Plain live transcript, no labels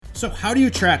So how do you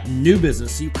attract new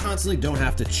business so you constantly don't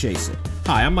have to chase it?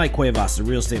 Hi, I'm Mike Cuevas, the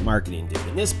Real Estate Marketing Dude,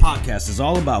 and this podcast is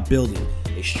all about building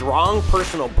a strong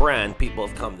personal brand people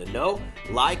have come to know,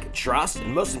 like, trust,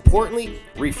 and most importantly,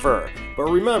 refer.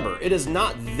 But remember, it is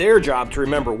not their job to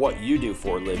remember what you do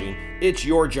for a living. It's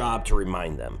your job to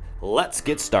remind them. Let's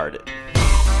get started.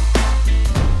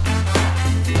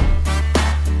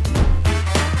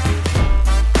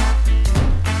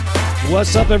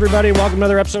 What's up, everybody? Welcome to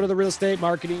another episode of the Real Estate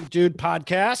Marketing Dude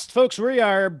podcast. Folks, we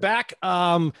are back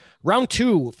round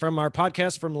two from our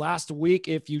podcast from last week.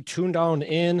 If you tuned on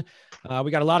in,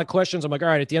 we got a lot of questions. I'm like, all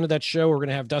right, at the end of that show, we're going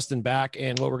to have Dustin back.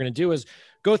 And what we're going to do is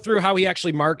go through how he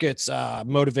actually markets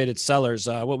motivated sellers.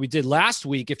 What we did last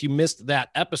week, if you missed that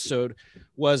episode,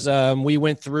 was we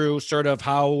went through sort of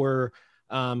how we're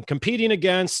competing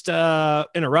against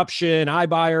interruption,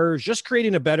 iBuyers, just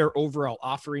creating a better overall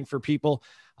offering for people.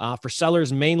 For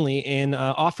sellers mainly, and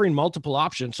offering multiple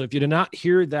options. So if you did not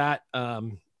hear that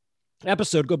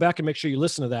episode, go back and make sure you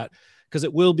listen to that because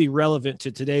it will be relevant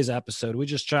to today's episode. We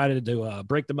just try to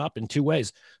break them up in two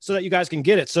ways so that you guys can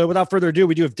get it. So without further ado,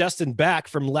 we do have Dustin back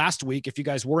from last week. If you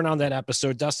guys weren't on that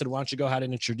episode, Dustin, why don't you go ahead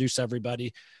and introduce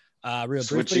everybody real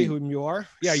briefly who you are?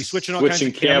 Yeah, you switching kinds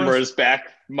of cameras back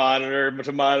monitor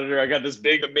to monitor. I got this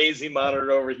big, amazing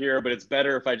monitor over here, but it's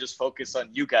better if I just focus on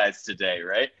you guys today,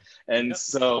 right? And yep.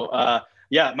 So,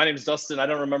 my name is Dustin. I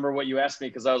don't remember what you asked me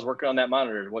because I was working on that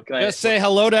monitor. What can just say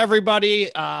hello to everybody?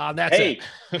 That's it.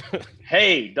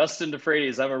 Hey, Dustin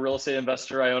DeFreitas. I'm a real estate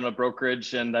investor. I own a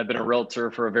brokerage and I've been a realtor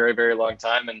for a very, very long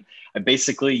time. And I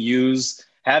basically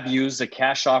have used a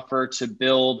cash offer to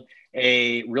build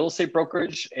a real estate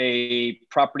brokerage, a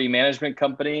property management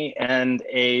company, and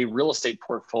a real estate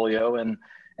portfolio.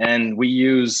 And we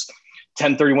use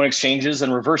 1031 exchanges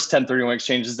and reverse 1031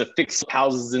 exchanges to fix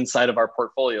houses inside of our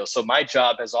portfolio. So my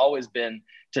job has always been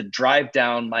to drive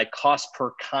down my cost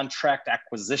per contract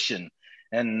acquisition.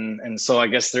 And so I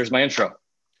guess there's my intro.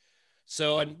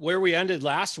 So and where we ended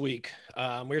last week,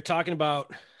 we were talking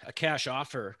about a cash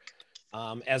offer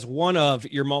as one of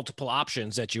your multiple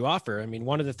options that you offer. I mean,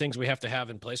 one of the things we have to have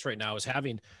in place right now is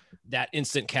having that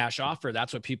instant cash offer.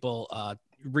 That's what people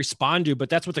respond to, but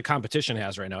that's what the competition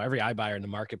has right now. Every iBuyer in the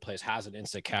marketplace has an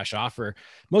instant cash offer.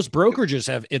 Most brokerages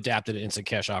have adapted an instant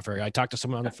cash offer. I talked to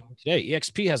someone on the phone today.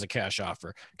 EXP has a cash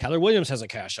offer. Keller Williams has a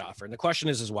cash offer. And the question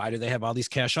is why do they have all these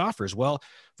cash offers? Well,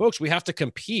 folks, we have to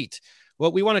compete.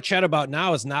 What we want to chat about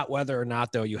now is not whether or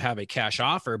not, though, you have a cash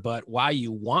offer, but why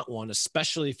you want one,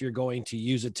 especially if you're going to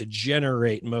use it to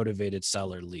generate motivated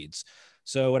seller leads.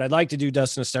 So what I'd like to do,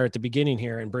 Dustin, is start at the beginning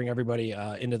here and bring everybody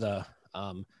into the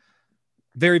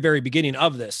very, very beginning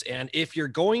of this. And if you're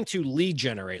going to lead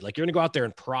generate, like you're going to go out there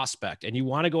and prospect and you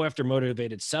want to go after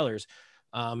motivated sellers,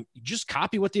 just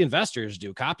copy what the investors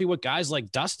do. Copy what guys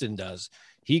like Dustin does.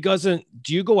 Do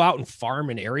you go out and farm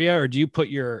an area or do you put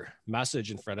your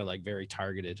message in front of like very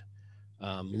targeted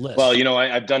lists? Well,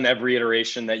 I've done every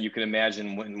iteration that you can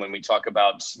imagine when we talk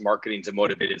about marketing to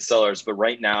motivated sellers. But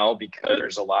right now, because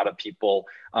there's a lot of people,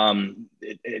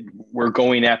 we're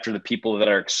going after the people that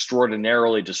are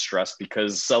extraordinarily distressed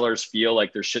because sellers feel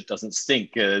like their shit doesn't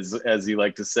stink, as you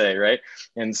like to say, right?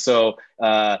 And so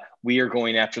we are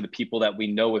going after the people that we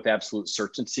know with absolute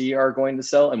certainty are going to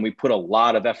sell. And we put a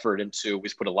lot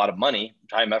of money,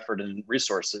 time, effort, and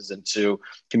resources into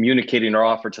communicating our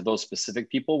offer to those specific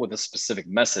people with a specific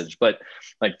message. But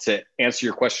like to answer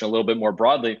your question a little bit more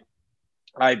broadly,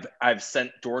 I've sent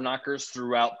door knockers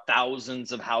throughout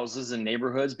thousands of houses and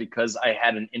neighborhoods because I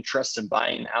had an interest in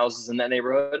buying houses in that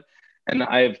neighborhood. And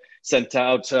I've sent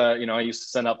out, I used to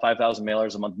send out 5,000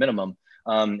 mailers a month minimum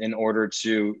in order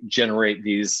to generate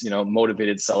these,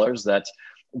 motivated sellers that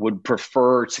would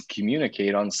prefer to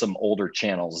communicate on some older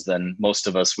channels than most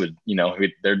of us would,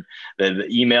 the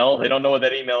email, they don't know what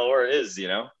that email or is,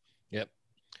 Yep.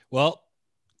 Well,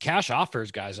 cash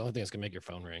offers, guys, the only thing that's gonna make your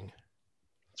phone ring.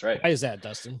 That's right. Why is that,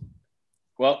 Dustin?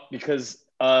 Well, because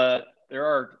there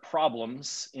are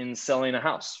problems in selling a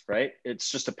house, right?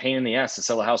 It's just a pain in the ass to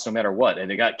sell a house no matter what.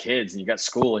 And you got kids and you got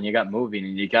school and you got moving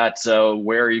and you got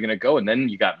where are you going to go? And then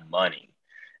you got money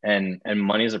and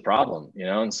money is a problem,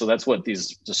 And so that's what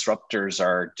these disruptors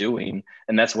are doing.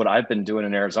 And that's what I've been doing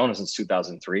in Arizona since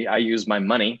 2003. I use my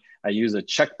money. I use a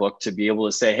checkbook to be able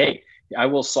to say, hey, I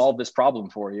will solve this problem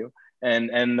for you. And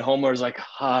the homeowner's like,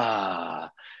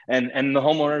 and the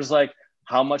homeowner's like,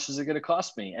 how much is it going to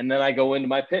cost me? And then I go into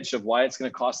my pitch of why it's going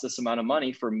to cost this amount of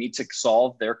money for me to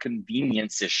solve their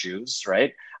convenience issues,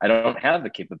 right? I don't have the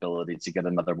capability to get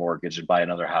another mortgage and buy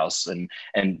another house. And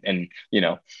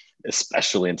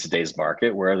especially in today's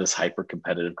market where this hyper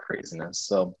competitive craziness.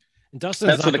 So And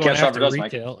Dustin's That's what not the going cash offer after does,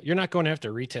 Mike. retail. You're not going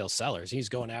after retail sellers. He's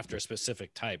going after a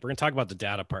specific type. We're going to talk about the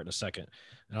data part in a second.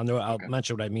 And I'll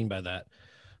mention what I mean by that.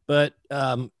 But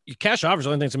your cash offers are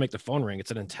the only things to make the phone ring.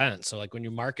 It's an intent. So like when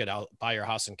you market out, buy your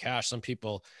house in cash, some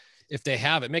people, if they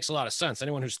have, it makes a lot of sense.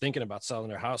 Anyone who's thinking about selling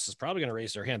their house is probably going to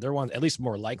raise their hand. They're at least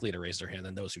more likely to raise their hand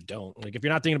than those who don't. Like if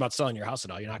you're not thinking about selling your house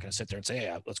at all, you're not going to sit there and say,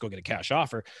 hey, let's go get a cash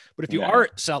offer. But if you are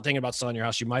thinking about selling your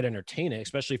house, you might entertain it,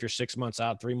 especially if you're 6 months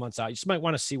out, 3 months out. You just might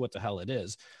want to see what the hell it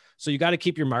is. So you got to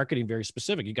keep your marketing very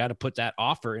specific. You got to put that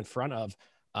offer in front of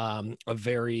a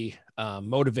very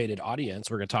motivated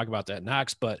audience. We're going to talk about that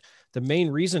next. But the main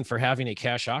reason for having a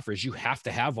cash offer is you have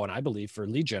to have one, I believe, for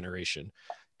lead generation.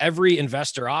 Every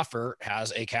investor offer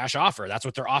has a cash offer. That's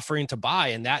what they're offering to buy.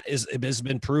 And that has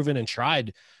been proven and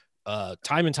tried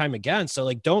time and time again. So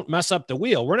like, don't mess up the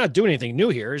wheel. We're not doing anything new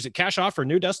here. Is it cash offer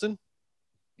new, Dustin?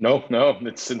 No,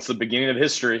 it's since the beginning of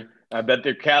history. I bet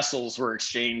their castles were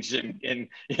exchanged in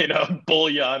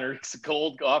bullion or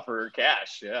gold offer or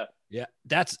cash. Yeah. Yeah.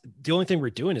 That's the only thing we're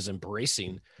doing is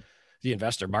embracing the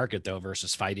investor market though,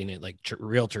 versus fighting it like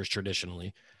realtors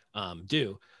traditionally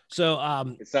do.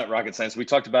 So it's not rocket science. We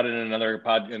talked about it in another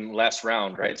pod in last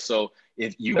round, right? So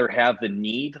if you either have the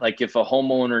need, like if a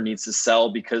homeowner needs to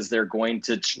sell because they're going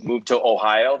to move to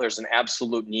Ohio, there's an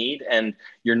absolute need and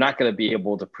you're not going to be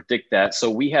able to predict that. So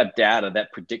we have data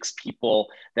that predicts people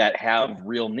that have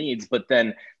real needs, but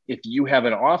then if you have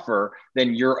an offer,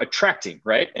 then you're attracting,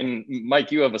 right? And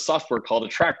Mike, you have a software called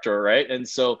Attractor, right? And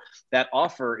so that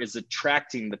offer is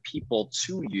attracting the people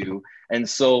to you. And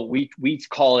so we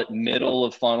call it middle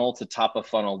of funnel to top of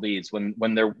funnel leads when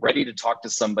they're ready to talk to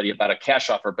somebody about a cash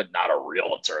offer, but not a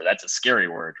realtor. That's a scary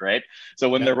word, right? So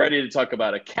when they're ready to talk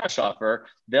about a cash offer,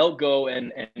 they'll go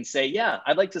and say, yeah,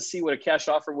 I'd like to see what a cash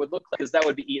offer would look like because that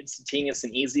would be instantaneous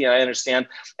and easy. I understand.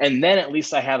 And then at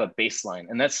least I have a baseline.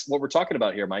 And that's what we're talking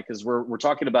about here, Mike, is we're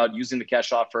talking about using the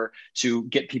cash offer to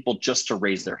get people just to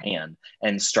raise their hand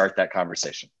and start that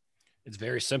conversation. It's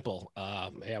very simple.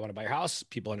 Hey, I want to buy your house.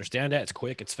 People understand that. It's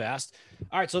quick. It's fast.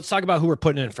 All right. So let's talk about who we're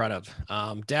putting it in front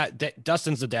of.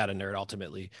 Dustin's the data nerd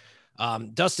ultimately.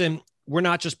 Dustin, we're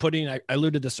not just putting, I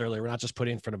alluded this earlier, we're not just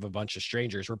putting in front of a bunch of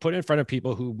strangers. We're putting in front of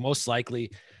people who most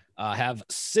likely have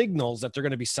signals that they're going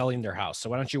to be selling their house.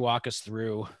 So why don't you walk us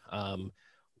through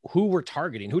who we're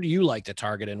targeting? Who do you like to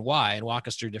target and why? And walk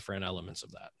us through different elements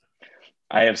of that.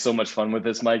 I have so much fun with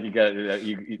this, Mike.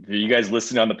 You guys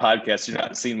listening on the podcast, you're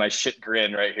not seeing my shit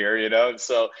grin right here,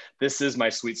 So this is my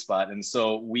sweet spot. And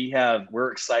so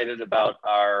we're excited about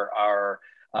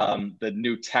the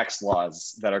new tax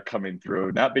laws that are coming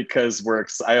through, not because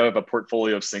I have a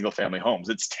portfolio of single family homes.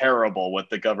 It's terrible what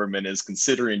the government is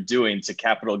considering doing to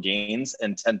capital gains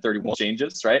and 1031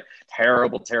 changes, right?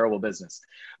 Terrible, terrible business.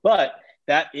 But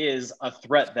that is a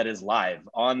threat that is live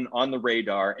on the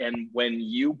radar. And when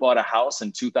you bought a house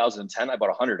in 2010, I bought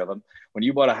 100 of them. When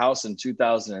you bought a house in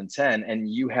 2010 and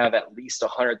you have at least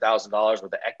 $100,000 worth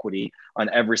of equity on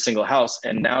every single house,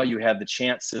 and now you have the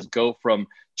chance to go from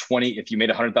 20, if you made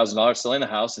 $100,000 selling the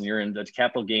house and you're in the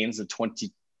capital gains of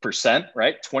 20%,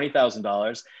 right?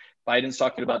 $20,000. Biden's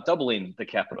talking about doubling the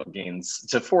capital gains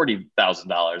to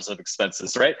 $40,000 of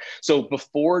expenses, right? So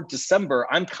before December,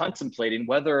 I'm contemplating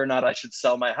whether or not I should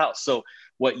sell my house. So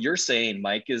what you're saying,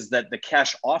 Mike, is that the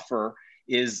cash offer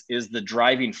is the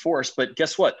driving force. But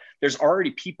guess what? There's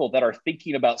already people that are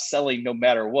thinking about selling no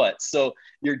matter what. So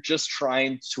you're just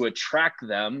trying to attract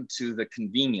them to the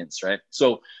convenience, right?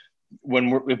 So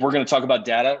if we're going to talk about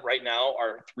data right now,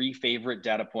 our 3 favorite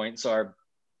data points are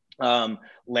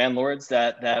landlords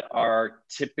that are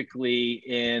typically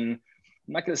in,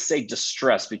 I'm not going to say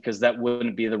distress because that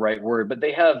wouldn't be the right word, but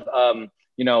they have,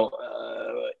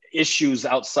 issues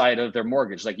outside of their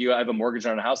mortgage. Like I have a mortgage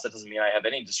on a house, that doesn't mean I have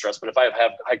any distress, but if I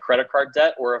have high credit card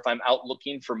debt, or if I'm out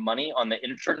looking for money on the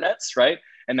internets, right?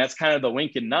 And that's kind of the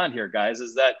wink and nod here, guys,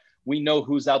 is that we know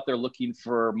who's out there looking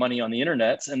for money on the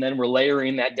internets. And then we're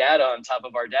layering that data on top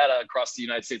of our data across the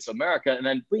United States of America. And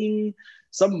then bing,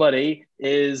 somebody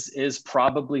is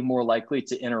probably more likely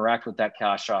to interact with that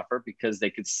cash offer because they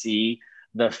could see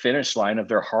the finish line of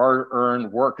their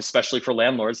hard-earned work, especially for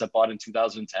landlords that bought in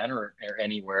 2010 or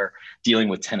anywhere dealing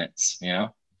with tenants,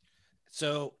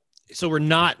 So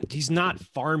he's not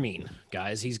farming,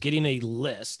 guys. He's getting a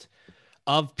list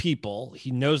of people.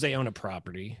 He knows they own a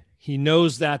property. He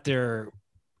knows that they're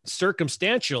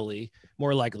circumstantially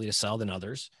more likely to sell than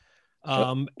others.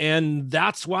 And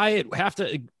that's why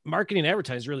marketing and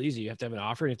advertising is really easy. You have to have an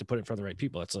offer and you have to put it in front of the right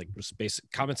people. That's like just basic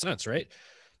common sense, right?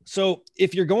 So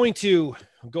if you're going to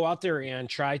go out there and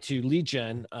try to lead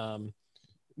gen,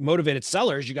 motivated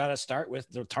sellers, you got to start with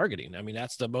the targeting. I mean,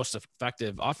 that's the most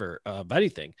effective offer of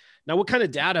anything. Now, what kind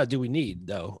of data do we need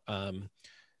though?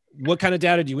 What kind of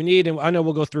data do we need? And I know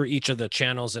we'll go through each of the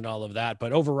channels and all of that,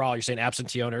 but overall you're saying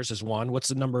absentee owners is one. What's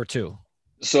the number two?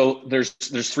 So there's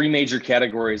three major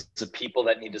categories of people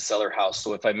that need to sell their house.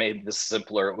 So if I made this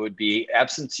simpler, it would be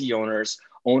absentee owners,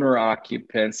 owner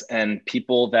occupants, and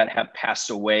people that have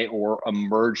passed away or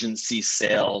emergency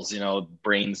sales,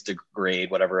 brains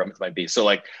degrade, whatever it might be. So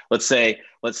like, let's say,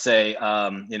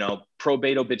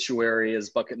 probate obituary is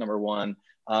bucket number one.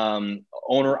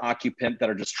 Owner occupant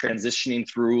that are just transitioning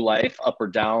through life, up or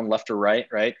down, left or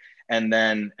right. And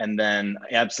then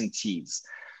absentees.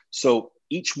 So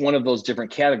each one of those different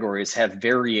categories have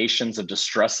variations of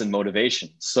distress and motivation.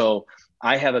 So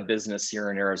I have a business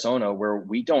here in Arizona where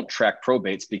we don't track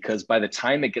probates because by the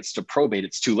time it gets to probate,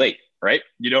 it's too late, right?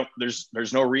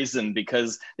 There's no reason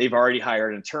because they've already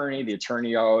hired an attorney. The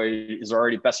attorney is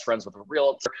already best friends with a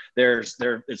realtor.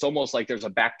 It's almost like there's a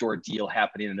backdoor deal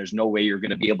happening and there's no way you're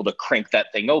going to be able to crank that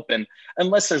thing open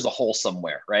unless there's a hole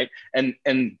somewhere, right?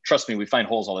 And trust me, we find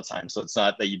holes all the time. So it's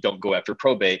not that you don't go after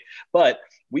probate, but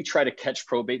we try to catch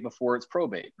probate before it's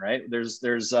probate, right? There's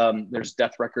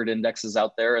death record indexes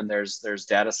out there, and there's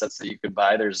data sets that you can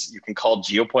buy. You can call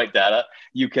GeoPoint data.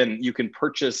 You can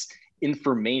purchase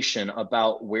information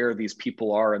about where these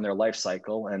people are in their life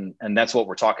cycle, and that's what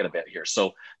we're talking about here.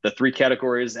 So the three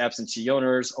categories: absentee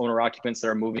owners, owner occupants that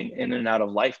are moving in and out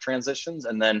of life transitions,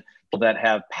 and then people that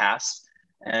have passed.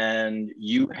 And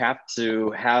you have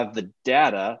to have the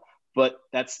data. But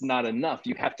that's not enough.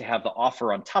 You have to have the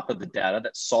offer on top of the data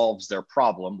that solves their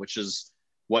problem, which is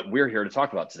what we're here to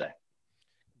talk about today.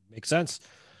 Makes sense.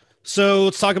 So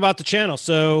let's talk about the channel.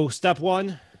 So step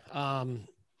one,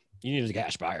 you need a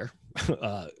cash buyer.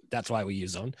 That's why we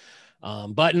use them.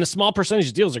 But in a small percentage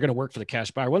of deals, they're going to work for the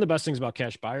cash buyer. One of the best things about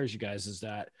cash buyers, you guys, is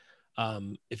that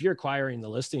if you're acquiring the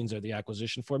listings or the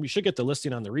acquisition form, you should get the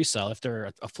listing on the resale. If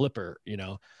they're a flipper,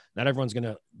 not everyone's going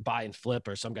to buy and flip,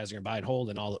 or some guys are going to buy and hold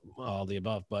and all the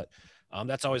above, but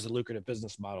that's always a lucrative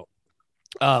business model.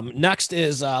 Next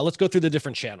is let's go through the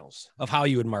different channels of how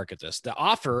you would market this. The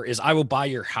offer is I will buy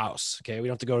your house. Okay. We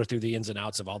don't have to go through the ins and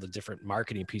outs of all the different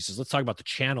marketing pieces. Let's talk about the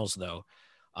channels though,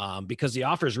 because the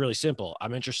offer is really simple.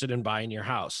 I'm interested in buying your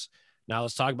house. Now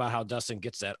let's talk about how Dustin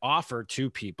gets that offer to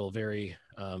people very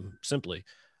simply.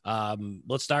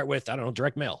 Let's start with,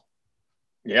 direct mail.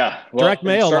 Yeah. Well, direct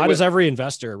mail. Why does every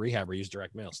investor or rehabber use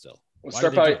direct mail still? We'll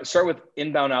start with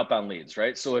inbound, outbound leads,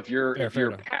 right? So if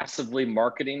you're passively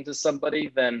marketing to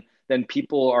somebody, then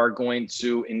people are going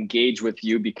to engage with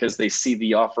you because they see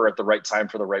the offer at the right time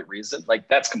for the right reason. Like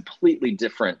that's completely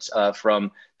different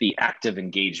from the active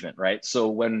engagement, right? So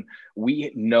when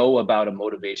we know about a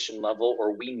motivation level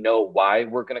or we know why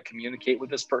we're going to communicate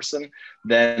with this person,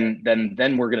 then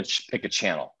we're going to pick a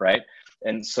channel, right?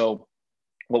 And so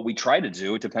what we try to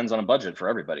do, it depends on a budget for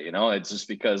everybody. It's just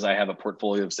because I have a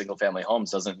portfolio of single family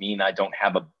homes doesn't mean I don't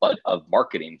have a budget of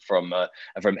marketing from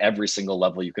every single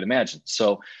level you could imagine.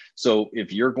 So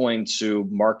if you're going to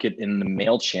market in the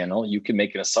mail channel, you can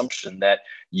make an assumption that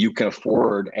you can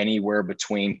afford anywhere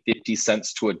between 50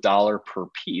 cents to $1 per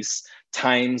piece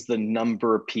times the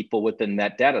number of people within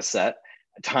that data set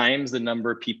times the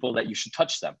number of people that you should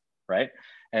touch them, right?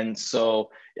 And so,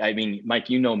 I mean, Mike,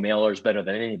 mailers better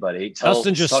than anybody.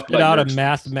 Dustin just spit out a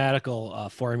mathematical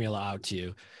formula out to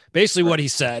you. Basically, what he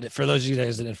said, for those of you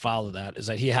guys that didn't follow that, is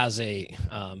that he has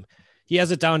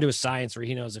it down to a science where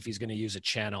he knows if he's going to use a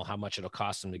channel, how much it'll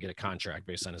cost him to get a contract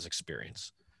based on his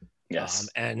experience. Yes.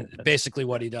 And basically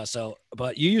what he does. So,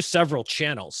 but you use several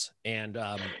channels and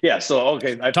So,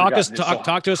 okay.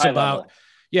 Talk to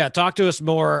us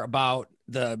more about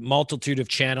the multitude of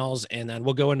channels, and then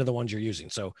we'll go into the ones you're using.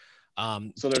 So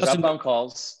there's outbound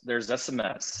calls, there's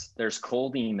SMS, there's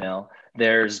cold email,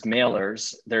 there's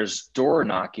mailers, there's door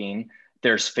knocking,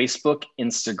 there's Facebook,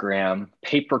 Instagram,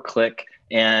 pay-per-click,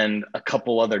 and a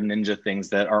couple other ninja things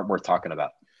that aren't worth talking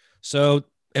about. So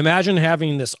imagine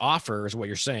having this offer is what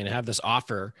you're saying, have this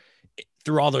offer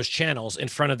through all those channels in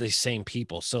front of the same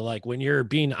people. So like when you're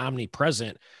being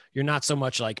omnipresent, you're not so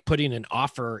much like putting an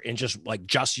offer and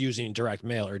just using direct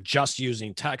mail or just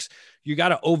using text. You got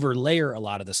to overlayer a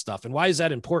lot of this stuff. And why is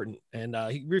that important? And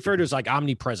he referred to it as like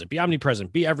omnipresent. Be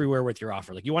omnipresent. Be everywhere with your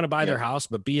offer. Like you want to buy their house,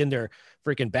 but be in their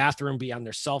freaking bathroom, be on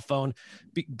their cell phone,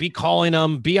 be calling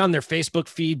them, be on their Facebook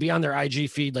feed, be on their IG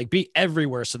feed, like be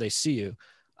everywhere so they see you.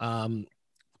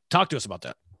 Talk to us about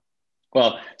that.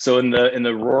 Well, so in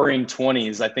the roaring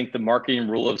 20s, I think the marketing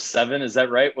rule of 7, is that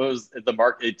right? What was the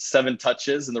market? 7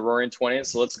 touches in the roaring 20s.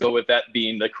 So let's go with that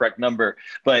being the correct number.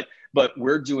 But but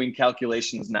we're doing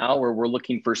calculations now where we're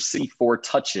looking for C4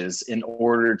 touches in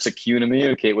order to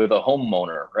communicate with a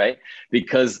homeowner, right?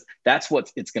 Because that's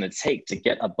what it's going to take to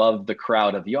get above the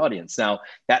crowd of the audience. Now,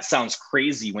 that sounds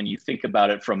crazy when you think about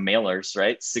it from mailers,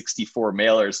 right? 64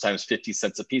 mailers times 50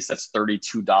 cents a piece, that's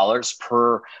 $32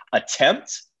 per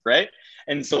attempt, right?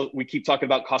 And so we keep talking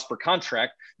about cost per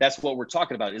contract. That's what we're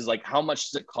talking about, is like, how much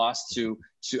does it cost to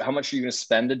how much are you going to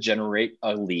spend to generate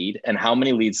a lead, and how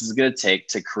many leads is it going to take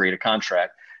to create a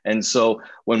contract? And so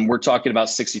when we're talking about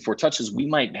 64 touches, we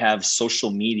might have social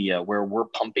media where we're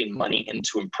pumping money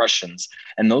into impressions,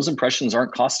 and those impressions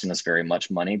aren't costing us very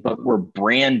much money, but we're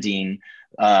branding.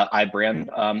 I brand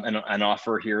an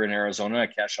offer here in Arizona, a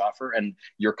cash offer, and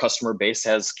your customer base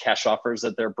has cash offers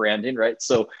that they're branding, right?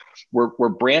 So we're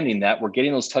branding that. We're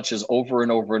getting those touches over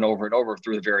and over and over and over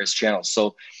through the various channels.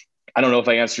 So I don't know if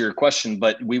I answer your question,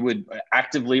 but we're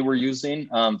using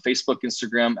Facebook,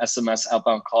 Instagram, SMS,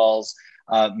 outbound calls,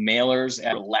 mailers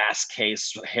at last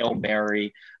case, Hail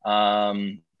Mary,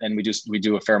 and we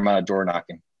do a fair amount of door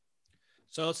knocking.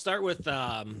 So let's start with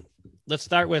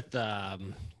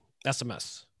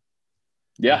SMS.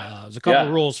 Yeah, there's a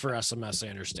couple rules for SMS, I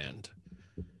understand.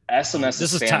 SMS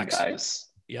this is spam, text, guys.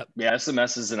 Yep. Yeah,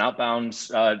 SMS is an outbound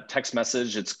text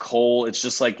message. It's cold. It's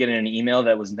just like getting an email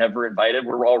that was never invited.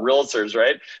 We're all realtors,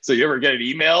 right? So you ever get an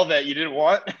email that you didn't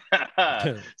want?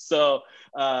 So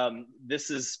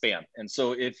this is spam. And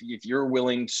so if you're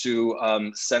willing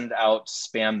to send out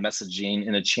spam messaging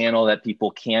in a channel that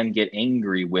people can get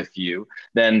angry with you,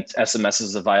 then SMS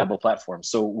is a viable platform.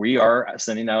 So we are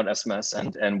sending out SMS,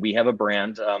 and we have a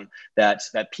brand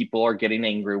that people are getting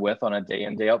angry with on a day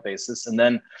in, day out basis. And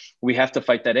then we have to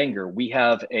fight that anger. We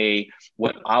have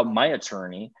my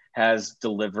attorney has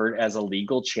delivered as a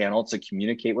legal channel to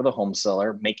communicate with a home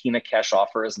seller. Making a cash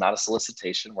offer is not a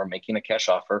solicitation. We're making a cash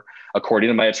offer according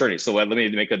to my attorney. So let me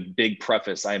make a big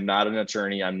preface. I am not an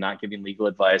attorney. I'm not giving legal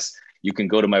advice. You can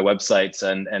go to my website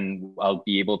and I'll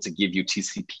be able to give you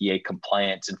TCPA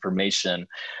compliant information.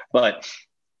 But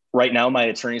right now, my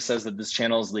attorney says that this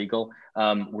channel is legal.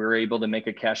 We're able to make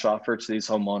a cash offer to these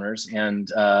homeowners, and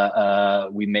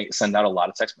we send out a lot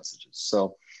of text messages.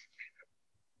 So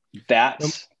that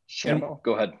channel,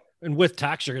 go ahead. And with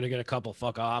text, you're going to get a couple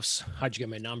fuck offs. How'd you get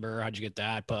my number? How'd you get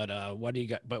that? But what do you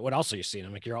got? But what else are you seeing?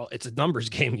 I'm like, it's a numbers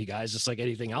game, you guys, just like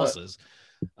anything else is.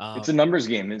 It's a numbers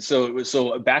game. And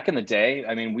so back in the day,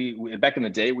 I mean, we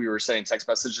were sending text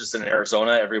messages in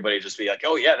Arizona. Everybody just be like,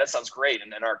 oh yeah, that sounds great.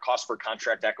 And then our cost per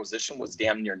contract acquisition was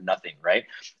damn near nothing, right?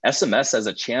 SMS as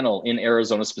a channel in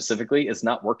Arizona specifically is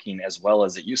not working as well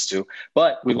as it used to,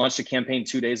 but we launched a campaign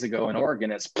 2 days ago in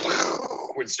Oregon.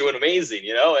 It's doing amazing,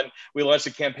 and we launched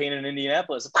a campaign in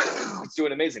Indianapolis. It's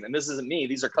doing amazing. And this isn't me.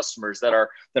 These are customers that are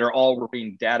all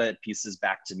working data pieces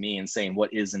back to me and saying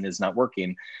what is and is not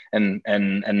working. And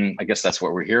I guess that's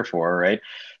what we're here for, right?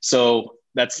 So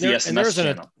that's the SMS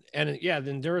channel.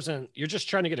 Then you're just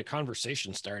trying to get a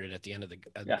conversation started at the end of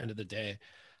the day.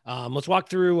 Let's walk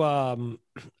through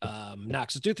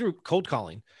next. Let's do through cold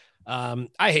calling.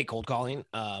 I hate cold calling.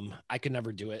 I could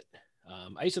never do it.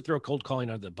 I used to throw cold calling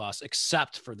under the bus,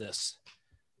 except for this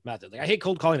method. Like, I hate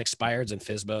cold calling expireds and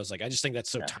FSBOs. Like, I just think that's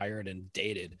so tired and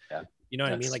dated. Yeah. You know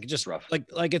what I mean? Like, just rough.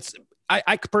 like it's,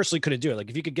 I personally couldn't do it. Like,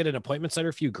 if you could get an appointment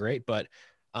setter for you, great. But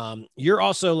you're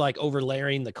also like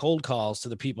overlaying the cold calls to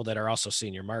the people that are also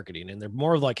seeing your marketing. And they're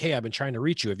more of like, hey, I've been trying to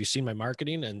reach you. Have you seen my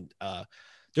marketing? And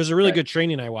there's a really good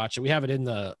training I watch. We have it in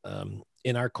the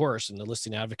in our course, in the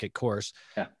Listing Advocate course.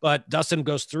 Yeah. But Dustin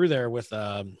goes through there with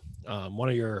one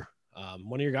of your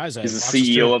guys. He's the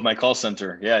CEO of my call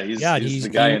center. Yeah, he's the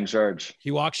guy in charge.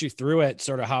 He walks you through it,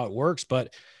 sort of how it works,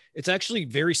 but it's actually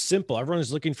very simple. Everyone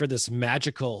is looking for this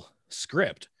magical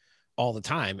script all the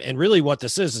time. And really what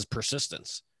this is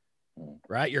persistence,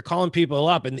 right? You're calling people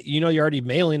up and you're already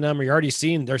mailing them, or you're already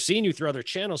they're seeing you through other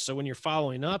channels. So when you're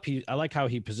following up, I like how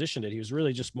he positioned it. He was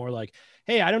really just more like,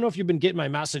 hey, I don't know if you've been getting my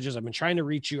messages. I've been trying to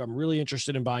reach you. I'm really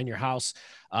interested in buying your house.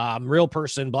 Real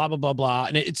person, blah, blah, blah, blah.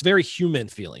 And it's very human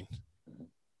feeling.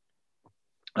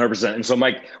 100%. And so,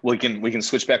 Mike, we can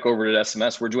switch back over to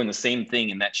SMS. We're doing the same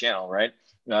thing in that channel, right?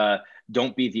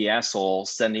 Don't be the asshole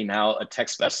sending out a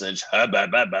text message, and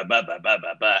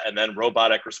then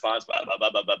robotic response,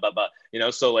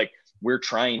 So like, we're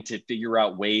trying to figure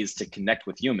out ways to connect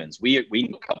with humans. We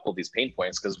know a couple of these pain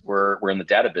points because we're in the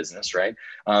data business, right?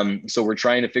 So we're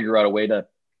trying to figure out a way to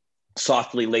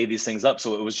softly lay these things up.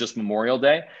 So it was just Memorial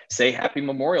Day. Say Happy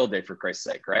Memorial Day, for Christ's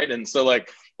sake, right? And so like,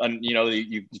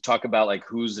 you talk about like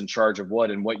who's in charge of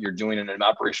what and what you're doing in an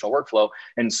operational workflow.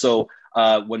 And so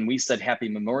when we said Happy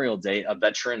Memorial Day, a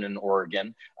veteran in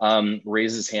Oregon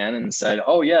raised his hand and said,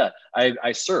 oh yeah,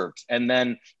 I served. And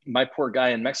then my poor guy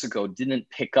in Mexico didn't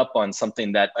pick up on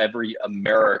something that every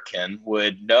American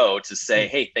would know to say,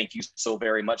 hey, thank you so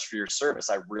very much for your service.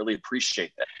 I really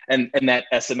appreciate that. And that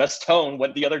SMS tone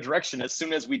went the other direction as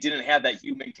soon as we didn't have that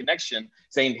human connection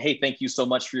saying, hey, thank you so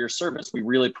much for your service. We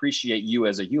really appreciate you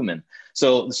as a human.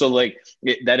 So like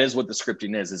that is what the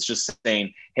scripting is. It's just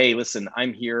saying, hey, listen,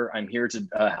 I'm here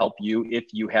to help you if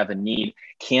you have a need.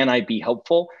 Can I be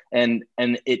helpful? And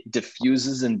it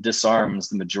diffuses and disarms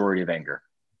the majority of anger.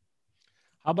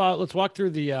 How about let's walk through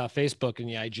the Facebook and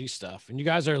the IG stuff. And you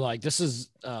guys are like, this is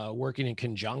working in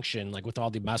conjunction, like with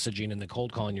all the messaging and the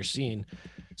cold calling you're seeing.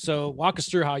 So walk us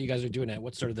through how you guys are doing it.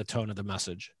 What's sort of the tone of the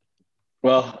message?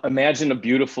 Well, imagine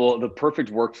the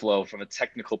perfect workflow from a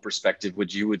technical perspective,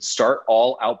 which you would start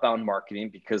all outbound marketing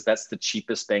because that's the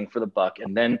cheapest bang for the buck.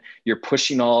 And then you're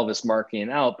pushing all of this marketing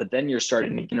out, but then you're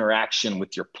starting the interaction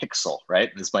with your pixel,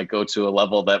 right? This might go to a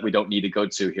level that we don't need to go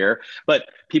to here, but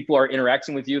people are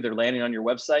interacting with you. They're landing on your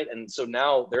website. And so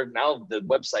now the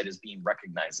website is being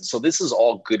recognized. And so this is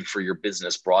all good for your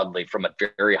business broadly from a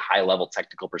very high level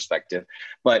technical perspective.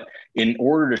 But in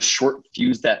order to short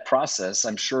fuse that process,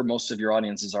 I'm sure most of your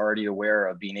audience is already aware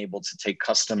of being able to take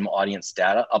custom audience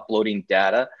data, uploading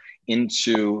data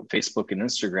into Facebook and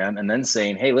Instagram, and then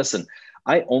saying, hey, listen,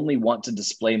 I only want to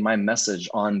display my message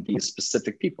on these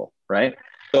specific people, right?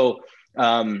 So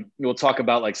we'll talk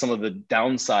about like some of the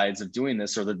downsides of doing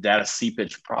this or the data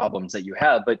seepage problems that you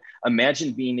have, but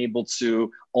imagine being able to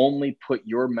only put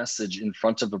your message in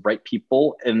front of the right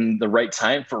people in the right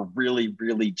time for really,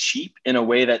 really cheap in a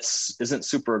way that isn't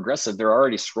super aggressive. They're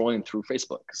already scrolling through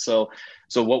Facebook. So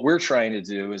what we're trying to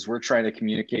do is we're trying to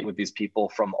communicate with these people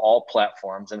from all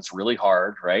platforms, and it's really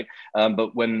hard, right?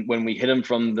 But when we hit them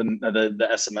from the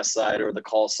SMS side or the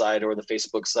call side or the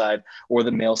Facebook side or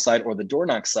the mail side or the door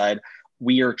knock side,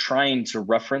 we are trying to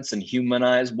reference and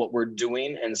humanize what we're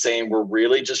doing and saying, we're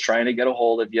really just trying to get a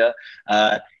hold of you.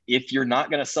 If you're not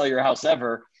going to sell your house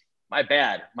ever, my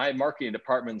bad. My marketing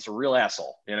department's a real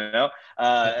asshole, you know?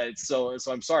 So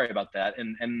I'm sorry about that.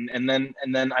 And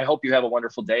then I hope you have a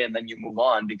wonderful day and then you move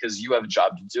on because you have a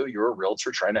job to do. You're a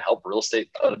realtor trying to help real estate,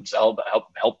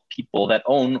 help people that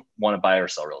want to buy or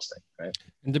sell real estate, right?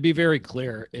 And to be very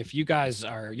clear, if you guys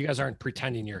aren't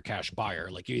pretending you're a cash buyer,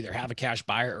 like you either have a cash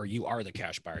buyer or you are the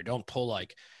cash buyer. Don't pull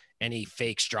like any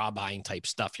fake straw buying type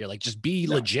stuff here. Like just be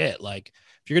legit. Like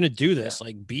if you're going to do this,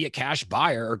 like be a cash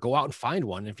buyer or go out and find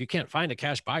one. And if you can't find a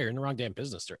cash buyer, you're in the wrong damn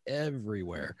business. They're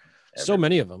everywhere. So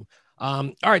many of them.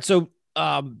 All right. So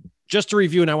just to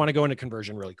review, and I want to go into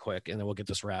conversion really quick and then we'll get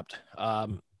this wrapped.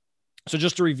 So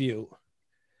just to review,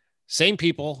 same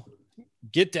people,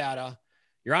 get data.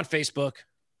 You're on Facebook,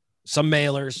 some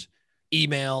mailers,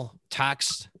 email,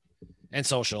 text, and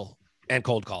social, and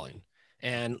cold calling,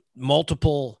 and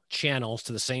multiple channels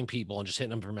to the same people and just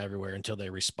hitting them from everywhere until they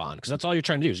respond. Because that's all you're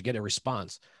trying to do is get a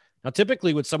response. Now,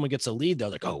 typically when someone gets a lead, they're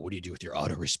like, oh, what do you do with your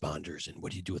autoresponders? And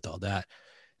what do you do with all that?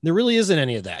 And there really isn't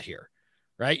any of that here,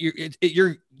 right?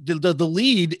 The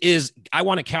lead is, I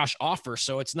want a cash offer.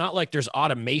 So it's not like there's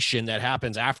automation that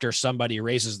happens after somebody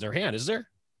raises their hand. Is there?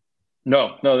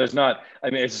 No, there's not. I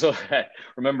mean, so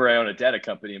remember, I own a data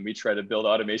company and we try to build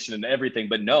automation and everything,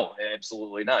 but no,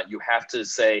 absolutely not. You have to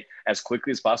say as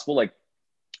quickly as possible, like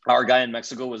our guy in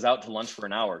Mexico was out to lunch for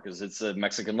an hour because it's a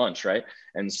Mexican lunch, right?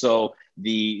 And so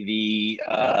the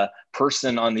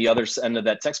person on the other end of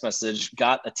that text message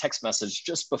got a text message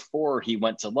just before he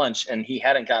went to lunch and he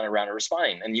hadn't gotten around to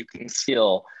responding. And you can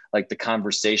feel like the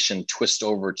conversation twist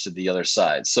over to the other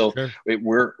side. So Sure.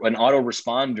 An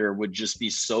autoresponder would just be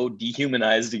so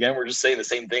dehumanized. Again, we're just saying the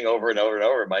same thing over and over and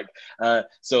over, Mike.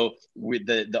 So with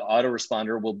the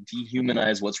autoresponder will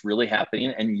dehumanize what's really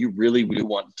happening and you really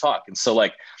want to talk. And so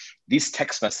like these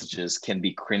text messages can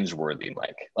be cringeworthy,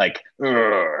 like,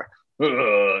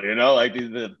 you know, like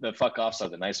the fuck offs are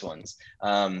the nice ones.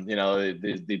 You know,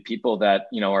 the people that,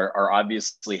 you know, are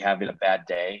obviously having a bad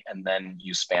day and then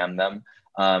you spam them.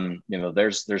 You know,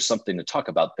 there's something to talk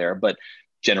about there, but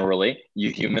generally you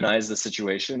humanize the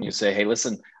situation. You say, hey,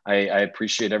 listen, I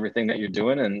appreciate everything that you're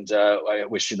doing and I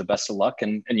wish you the best of luck,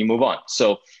 and you move on.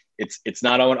 So it's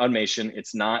not automation.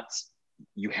 It's not,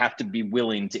 you have to be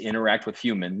willing to interact with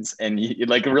humans. And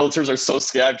like realtors are so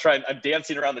scared. I'm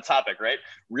dancing around the topic, right?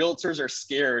 Realtors are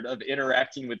scared of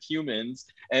interacting with humans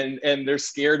and they're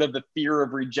scared of the fear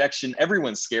of rejection.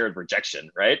 Everyone's scared of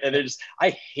rejection, right? And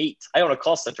I own a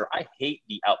call center. I hate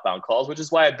the outbound calls, which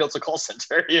is why I built a call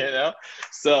center, you know?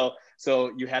 So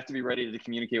you have to be ready to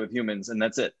communicate with humans. And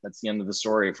that's it. That's the end of the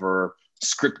story for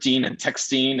scripting and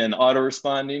texting and auto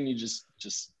responding. You just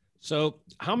So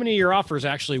how many of your offers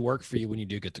actually work for you when you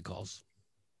do get the calls?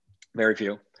 Very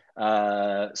few.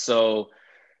 So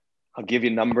I'll give you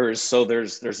numbers. So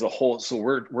there's a whole. So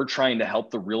we're trying to help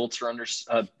the realtor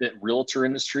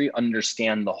industry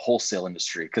understand the wholesale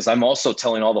industry, because I'm also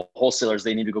telling all the wholesalers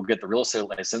they need to go get the real estate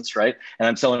license, right? And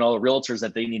I'm telling all the realtors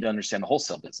that they need to understand the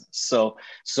wholesale business. So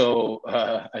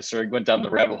I sort of went down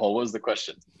the rabbit hole. What was the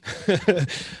question?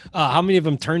 How many of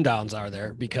them turn downs are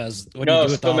there? Because what do you No,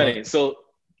 do with so all many. the?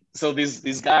 So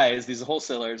these guys, these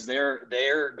wholesalers,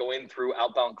 they're going through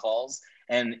outbound calls,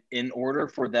 and in order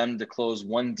for them to close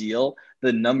one deal,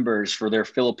 the numbers for their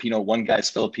one guy's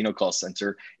Filipino call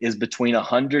center is between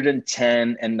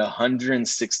 110 and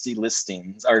 160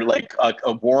 listings, or like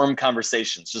a warm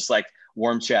conversations, just like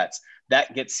warm chats.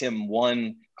 That gets him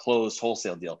one closed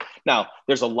wholesale deal. Now,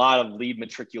 there's a lot of lead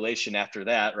matriculation after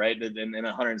that, right? And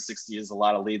 160 is a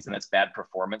lot of leads, and that's bad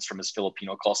performance from his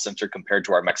Filipino call center compared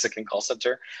to our Mexican call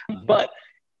center. Mhm. But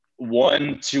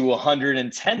 1 to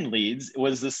 110 leads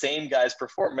was the same guy's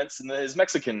performance in his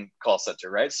Mexican call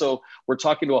center, right? So we're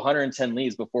talking to 110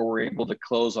 leads before we're able to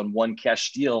close on one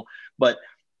cash deal. But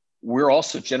we're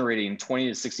also generating 20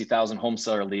 to 60,000 home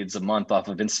seller leads a month off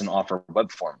of instant offer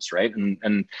web forms, right?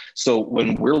 And so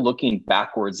when we're looking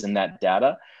backwards in that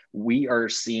data, we are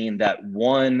seeing that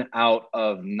 1 out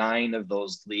of 9 of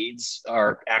those leads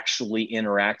are actually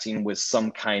interacting with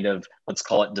some kind of, let's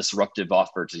call it disruptive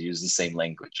offer, to use the same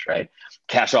language, right?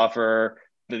 Cash offer,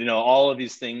 all of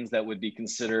these things that would be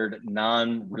considered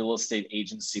non-real estate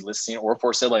agency listing or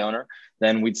for sale by owner,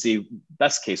 then we'd see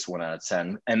best case 1 out of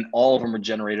 10. And all of them are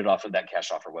generated off of that cash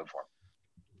offer web form.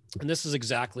 And this is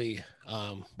exactly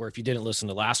where, if you didn't listen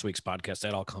to last week's podcast,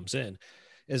 that all comes in,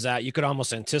 is that you could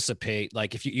almost anticipate,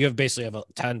 like if you have basically have a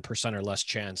 10% or less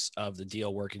chance of the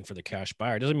deal working for the cash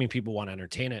buyer. It doesn't mean people want to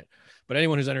entertain it, but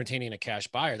anyone who's entertaining a cash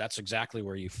buyer, that's exactly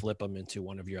where you flip them into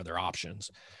one of your other options.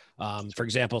 For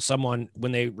example, someone,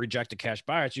 when they reject a cash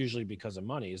buyer, it's usually because of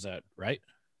money. Is that right?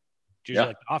 It's usually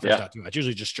like the offer's not too much. It's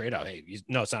usually just straight up, hey,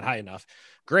 no, it's not high enough.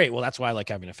 Great. Well, that's why I like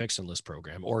having a fix and list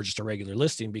program or just a regular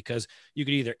listing, because you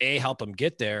could either A, help them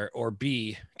get there, or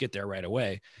B, get there right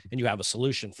away. And you have a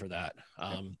solution for that.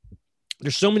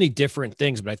 There's so many different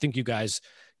things, but I think you guys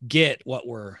get what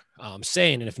we're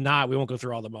saying. And if not, we won't go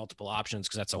through all the multiple options,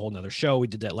 because that's a whole nother show. We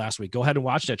did that last week. Go ahead and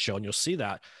watch that show and you'll see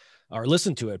that, or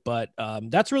listen to it. But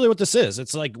that's really what this is.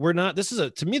 It's like,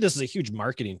 to me, this is a huge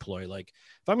marketing ploy. Like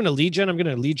if I'm going to lead gen, I'm going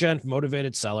to lead gen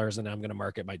motivated sellers, and I'm going to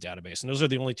market my database. And those are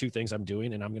the only 2 things I'm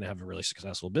doing. And I'm going to have a really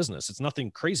successful business. It's nothing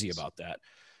crazy about that.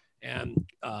 And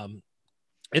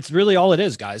it's really all it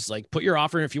is, guys. Like, put your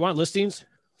offer in. If you want listings,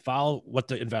 follow what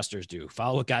the investors do,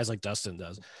 follow what guys like Dustin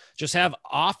does, just have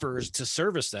offers to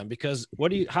service them. Because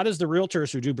how does the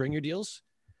realtors who do bring your deals,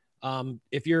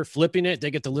 if you're flipping it, they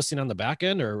get the listing on the back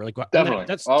end, or like what? Definitely.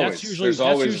 That's There's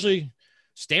always usually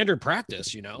standard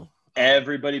practice,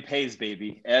 Everybody pays,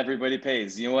 baby. Everybody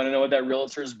pays. You want to know what that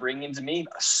realtor is bringing to me?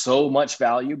 So much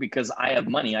value, because I have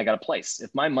money. I got a place. If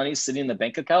my money's sitting in the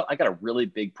bank account, I got a really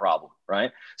big problem,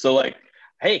 right? So like,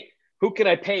 hey, who can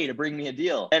I pay to bring me a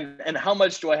deal? And how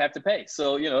much do I have to pay?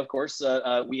 So, of course,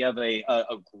 we have a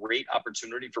great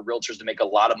opportunity for realtors to make a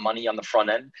lot of money on the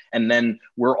front end. And then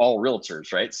we're all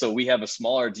realtors, right? So we have a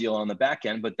smaller deal on the back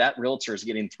end, but that realtor is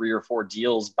getting 3 or 4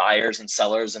 deals, buyers and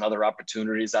sellers and other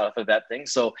opportunities out of that thing.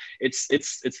 So it's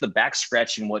the back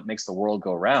scratching what makes the world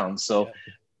go round. So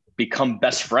become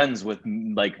best friends with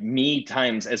like me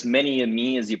times as many of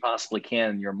me as you possibly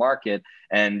can in your market.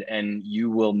 And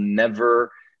you will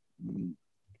never,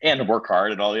 and work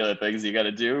hard and all the other things you got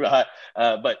to do.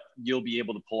 But you'll be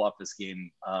able to pull off this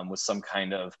game with some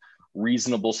kind of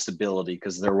reasonable stability,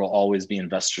 because there will always be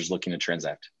investors looking to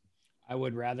transact. I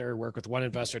would rather work with one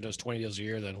investor who does 20 deals a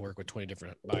year than work with 20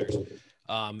 different buyers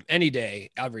any day,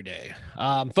 every day.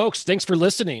 Folks, thanks for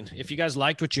listening. If you guys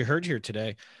liked what you heard here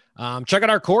today, check out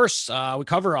our course. We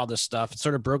cover all this stuff. It's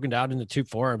sort of broken down into 2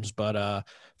 forums, but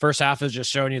first half is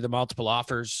just showing you the multiple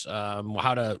offers,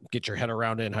 how to get your head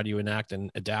around it and how do you enact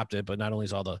and adapt it. But not only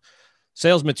is all the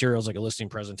sales materials, like a listing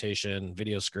presentation,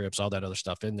 video scripts, all that other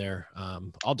stuff in there.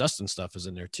 All Dustin stuff is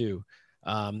in there too.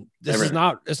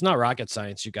 It's not rocket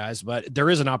science, you guys, but there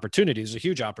is an opportunity. There's a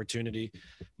huge opportunity.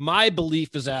 My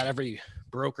belief is that every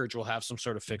brokerage will have some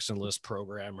sort of fix and list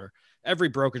program, or every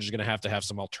brokerage is going to have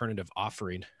some alternative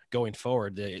offering going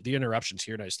forward. The interruptions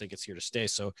here, and I just think it's here to stay.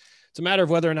 So it's a matter of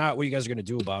whether or not what you guys are going to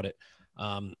do about it.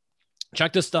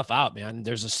 Check this stuff out, man.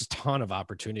 There's a ton of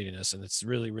opportunity in this, and it's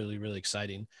really, really, really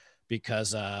exciting.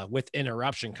 Because with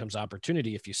interruption comes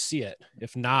opportunity if you see it.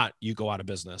 If not, you go out of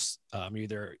business.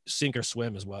 Either sink or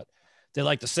swim is what they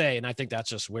like to say. And I think that's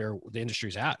just where the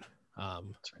industry's at.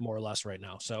 more or less right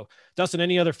now. So Dustin,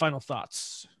 any other final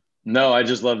thoughts? No, I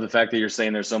just love the fact that you're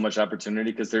saying there's so much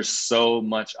opportunity, because there's so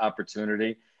much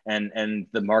opportunity. And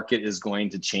the market is going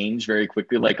to change very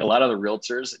quickly. Like a lot of the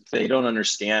realtors, they don't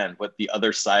understand what the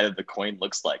other side of the coin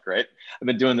looks like, right? I've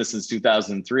been doing this since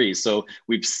 2003. So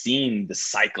we've seen the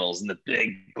cycles and the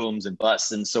big booms and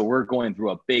busts. And so we're going through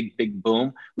a big, big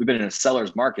boom. We've been in a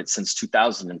seller's market since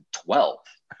 2012. All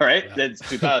right. Yeah.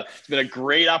 It's been a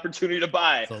great opportunity to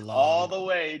buy all the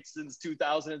way since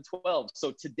 2012.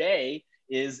 So today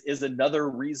is another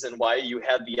reason why you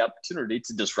had the opportunity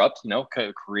to disrupt,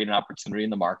 create an opportunity in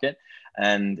the market.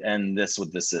 And that's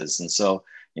what this is. And so,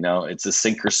 it's a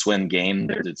sink or swim game.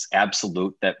 It's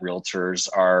absolute that realtors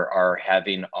are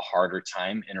having a harder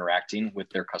time interacting with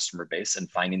their customer base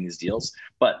and finding these deals,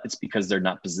 but it's because they're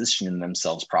not positioning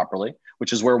themselves properly,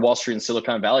 which is where Wall Street and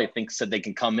Silicon Valley said they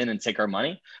can come in and take our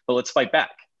money, but let's fight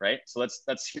back. Right. So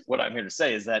that's what I'm here to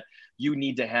say, is that you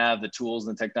need to have the tools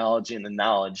and the technology and the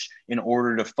knowledge in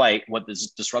order to fight what the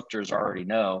disruptors already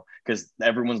know, because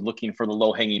everyone's looking for the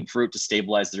low hanging fruit to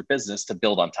stabilize their business to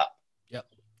build on top. Yep.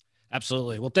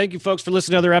 Absolutely. Well, thank you folks for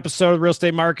listening to another episode of Real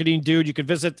Estate Marketing Dude. You can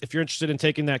visit, if you're interested in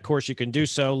taking that course, you can do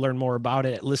so. Learn more about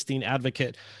it at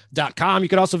listingadvocate.com. You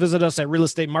can also visit us at Real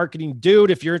Estate Marketing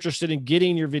Dude. If you're interested in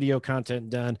getting your video content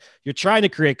done, you're trying to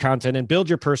create content and build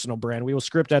your personal brand, we will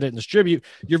script edit and distribute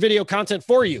your video content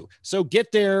for you. So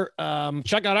get there,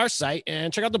 check out our site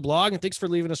and check out the blog. And thanks for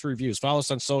leaving us reviews. Follow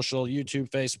us on social, YouTube,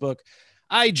 Facebook,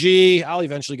 IG. I'll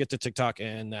eventually get to TikTok,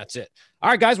 and that's it. All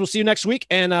right, guys, we'll see you next week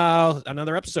and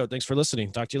another episode. Thanks for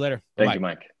listening. Talk to you later. Thank you,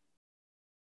 Mike.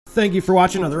 Thank you for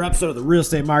watching another episode of the Real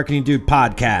Estate Marketing Dude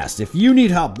podcast. If you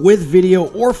need help with video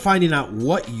or finding out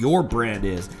what your brand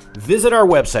is, visit our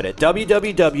website at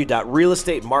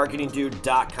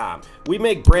www.realestatemarketingdude.com. We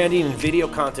make branding and video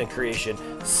content creation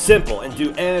simple and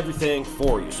do everything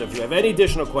for you. So if you have any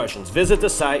additional questions, visit the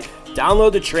site,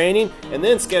 download the training, and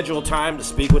then schedule time to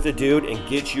speak with a dude and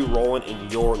get you rolling in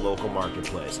your local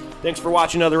marketplace. Thanks for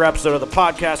watching another episode of the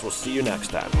podcast. We'll see you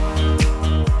next time.